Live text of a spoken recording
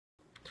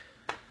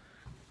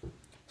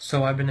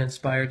So I've been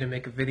inspired to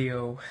make a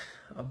video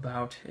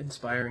about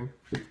inspiring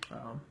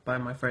by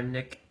my friend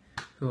Nick,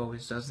 who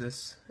always does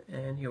this,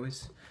 and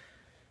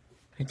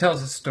he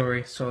tells his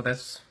story. So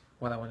that's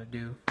what I want to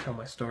do, tell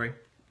my story.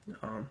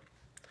 Um,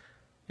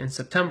 in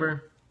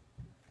September,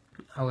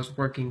 I was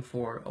working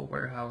for a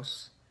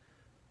warehouse,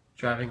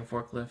 driving a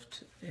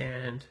forklift,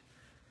 and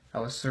I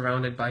was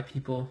surrounded by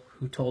people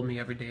who told me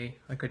every day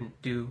I couldn't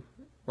do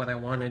what I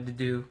wanted to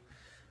do.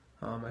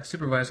 My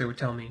supervisor would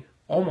tell me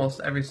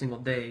almost every single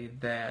day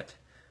that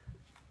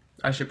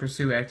I should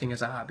pursue acting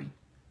as a hobby.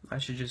 I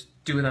should just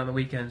do it on the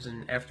weekends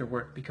and after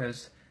work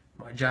because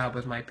my job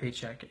was my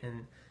paycheck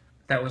and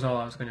that was all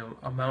I was going to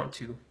amount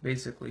to,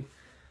 basically.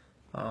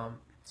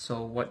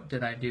 So what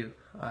did I do?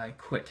 I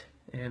quit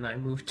and I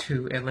moved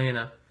to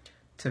Atlanta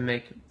to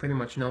make pretty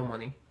much no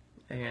money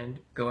and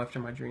go after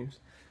my dreams.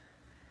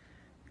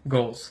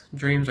 Goals.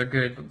 Dreams are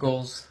good, but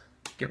goals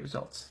get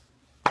results.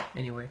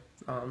 Anyway,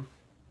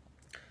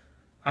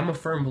 I'm a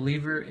firm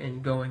believer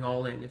in going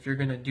all in. If you're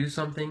going to do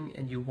something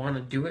and you want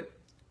to do it,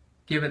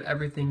 give it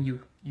everything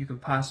you can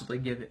possibly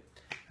give it.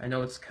 I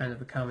know it's kind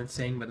of a common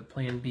saying, but a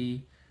plan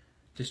B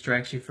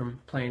distracts you from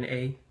plan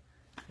A,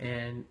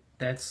 and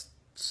that's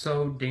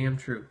so damn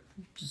true.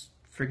 Just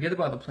forget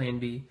about the plan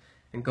B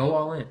and go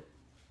all in.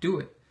 Do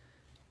it.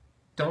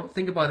 Don't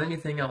think about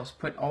anything else.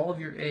 Put all of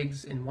your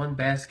eggs in one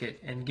basket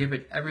and give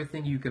it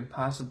everything you can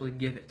possibly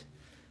give it.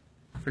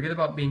 Forget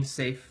about being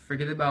safe.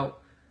 Forget about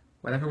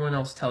what everyone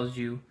else tells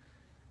you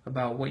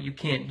about what you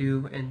can't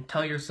do, and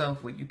tell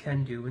yourself what you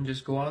can do, and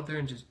just go out there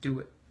and just do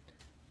it.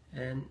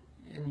 And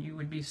you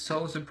would be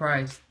so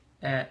surprised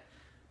at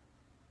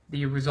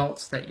the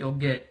results that you'll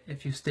get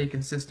if you stay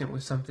consistent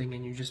with something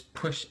and you just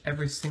push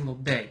every single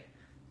day.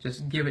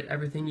 Just give it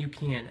everything you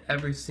can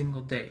every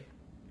single day.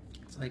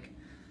 It's like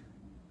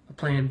a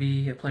plan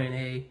B, a plan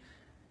A.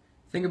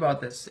 Think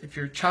about this. If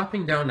you're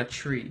chopping down a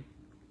tree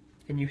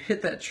and you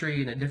hit that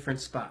tree in a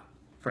different spot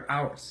for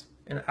hours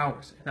and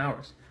hours and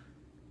hours,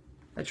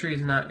 that tree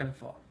is not going to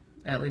fall.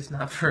 At least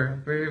not for a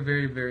very,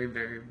 very, very,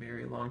 very,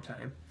 very long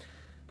time.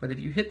 But if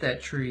you hit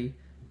that tree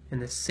in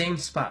the same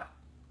spot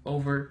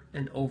over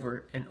and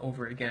over and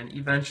over again,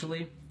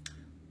 eventually,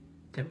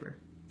 timber,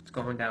 it's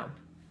going down.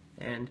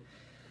 And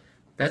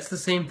that's the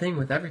same thing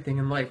with everything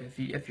in life.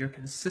 If you're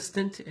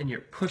consistent and you're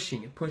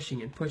pushing and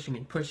pushing and pushing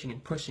and pushing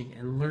and pushing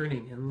and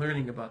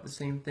learning about the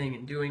same thing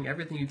and doing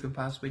everything you can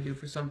possibly do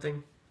for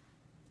something,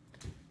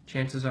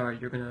 chances are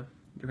you're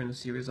gonna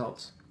see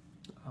results.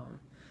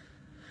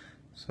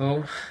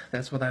 So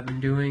that's what I've been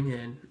doing,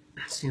 and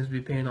it seems to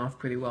be paying off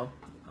pretty well.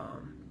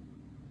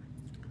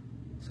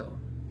 So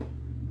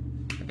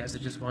I guess I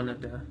just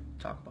wanted to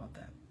talk about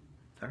that.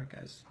 Alright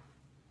guys,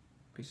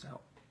 peace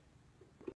out.